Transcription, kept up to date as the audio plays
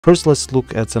First, let's look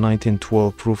at the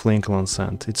 1912 proof Lincoln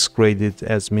cent. It's graded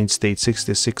as mint state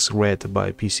 66 red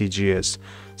by PCGS.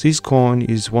 This coin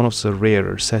is one of the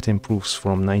rarer satin proofs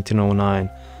from 1909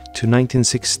 to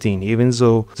 1916, even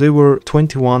though there were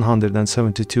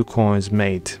 2172 coins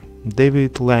made.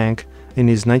 David Lang, in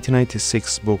his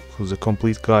 1996 book, The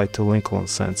Complete Guide to Lincoln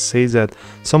Cents, says that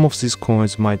some of these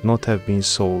coins might not have been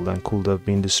sold and could have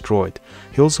been destroyed.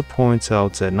 He also points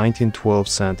out that 1912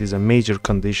 cent is a major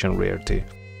condition rarity.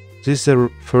 This is the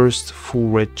first full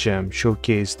red gem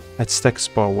showcased at Stack's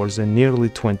Bowers in nearly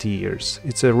 20 years.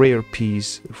 It's a rare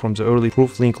piece from the early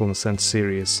proof Lincoln cent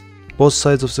series. Both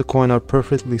sides of the coin are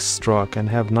perfectly struck and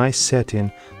have nice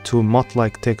satin to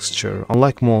matte-like texture.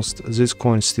 Unlike most, this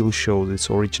coin still shows its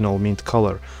original mint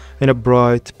color in a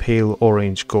bright, pale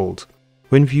orange gold.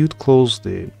 When viewed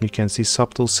closely, you can see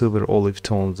subtle silver olive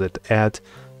tones that add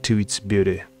to its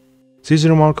beauty. This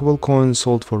remarkable coin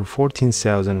sold for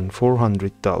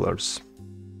 $14,400.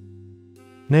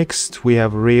 Next, we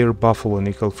have rare buffalo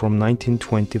nickel from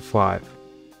 1925.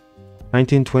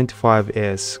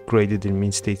 1925S, graded in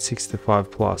mint state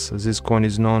 65+. This coin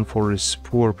is known for its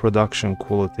poor production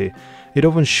quality. It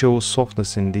often shows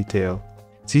softness in detail.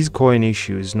 This coin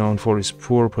issue is known for its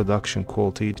poor production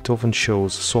quality. It often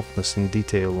shows softness in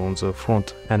detail on the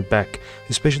front and back,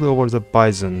 especially over the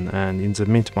bison and in the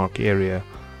mint mark area.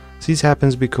 This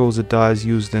happens because the dies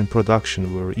used in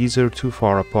production were either too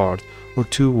far apart or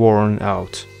too worn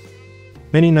out.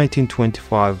 Many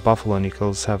 1925 buffalo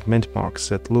nickels have mint marks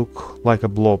that look like a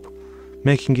blob,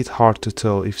 making it hard to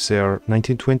tell if they are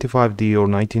 1925D or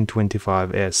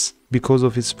 1925S. Because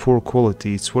of its poor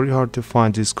quality, it's very hard to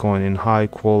find this coin in high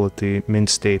quality mint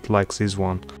state like this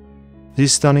one.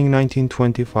 This stunning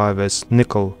 1925S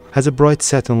nickel has a bright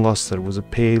satin luster with a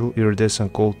pale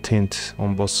iridescent gold tint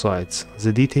on both sides.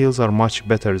 The details are much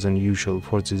better than usual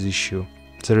for this issue.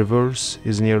 The reverse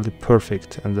is nearly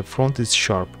perfect and the front is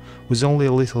sharp, with only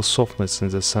a little softness in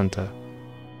the center.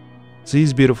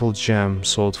 This beautiful gem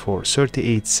sold for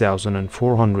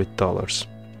 $38,400.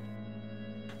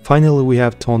 Finally, we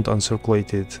have toned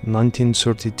uncirculated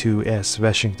 1932S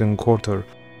Washington quarter,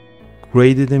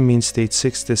 graded in mint state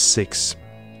 66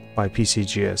 by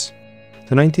PCGS.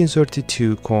 The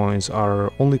 1932 coins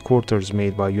are only quarters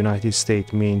made by United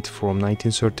States Mint from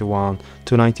 1931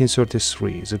 to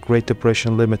 1933. The Great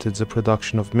Depression limited the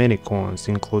production of many coins,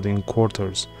 including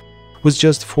quarters. With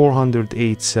just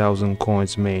 408,000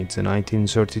 coins made, the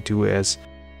 1932S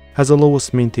has the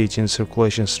lowest mintage in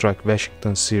circulation strike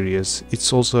Washington series.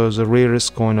 It's also the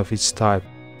rarest coin of its type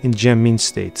in gem mint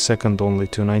state, second only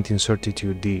to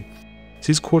 1932D.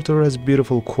 This quarter has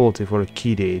beautiful quality for a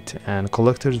key date, and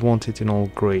collectors want it in all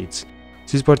grades.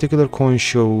 This particular coin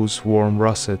shows warm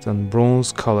russet and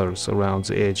bronze colors around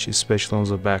the edge, especially on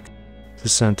the back. The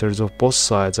centers of both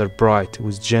sides are bright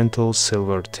with gentle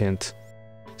silver tint.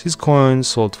 This coin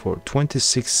sold for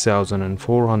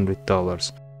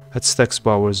 $26,400 at Stack's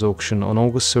Bowers auction on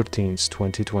August 13,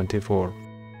 2024.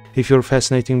 If you're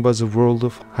fascinated by the world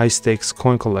of high-stakes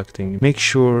coin collecting, make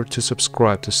sure to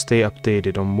subscribe to stay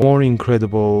updated on more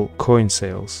incredible coin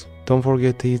sales. Don't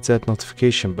forget to hit that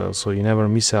notification bell so you never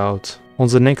miss out on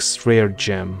the next rare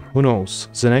gem. Who knows,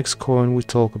 the next coin we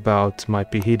talk about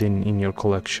might be hidden in your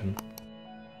collection.